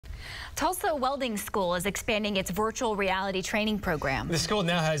Tulsa Welding School is expanding its virtual reality training program. The school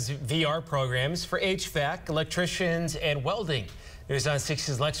now has VR programs for HVAC, electricians, and welding. News on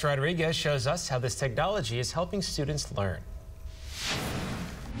 6's Lex Rodriguez shows us how this technology is helping students learn.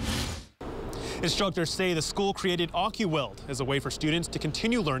 Instructors say the school created OcuWeld as a way for students to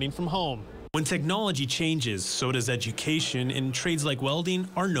continue learning from home. When technology changes, so does education, and trades like welding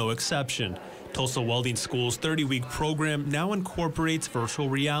are no exception. Tulsa Welding School's 30-week program now incorporates virtual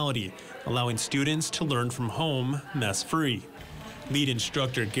reality, allowing students to learn from home mess-free. Lead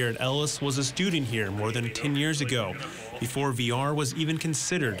instructor Garrett Ellis was a student here more than 10 years ago, before VR was even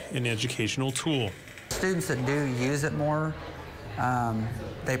considered an educational tool. Students that do use it more,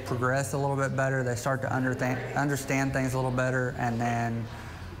 they progress a little bit better, they start to understand things a little better, and then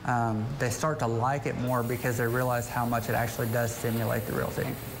they start to like it more because they realize how much it actually does stimulate the real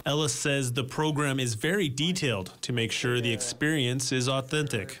thing. Ellis says the program is very detailed to make sure the experience is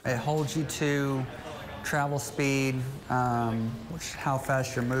authentic. It holds you to travel speed, how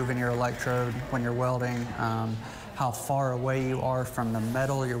fast you're moving your electrode when you're welding, how far away you are from the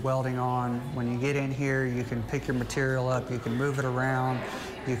metal you're welding on. When you get in here, you can pick your material up, you can move it around,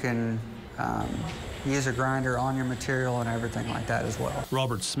 you can use a grinder on your material and everything like that as well.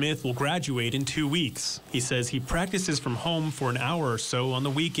 Robert Smith will graduate in 2 weeks. He says he practices from home for an hour or so on the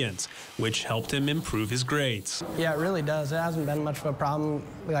weekends, which helped him improve his grades. Yeah, it really does. It hasn't been much of a problem,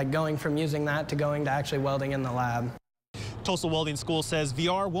 like going from using that to going to actually welding in the lab. Tulsa Welding School says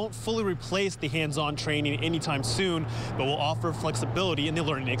VR won't fully replace the hands-on training anytime soon, but will offer flexibility in the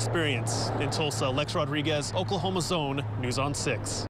learning experience. In Tulsa, Lex Rodriguez, Oklahoma Zone, News on 6.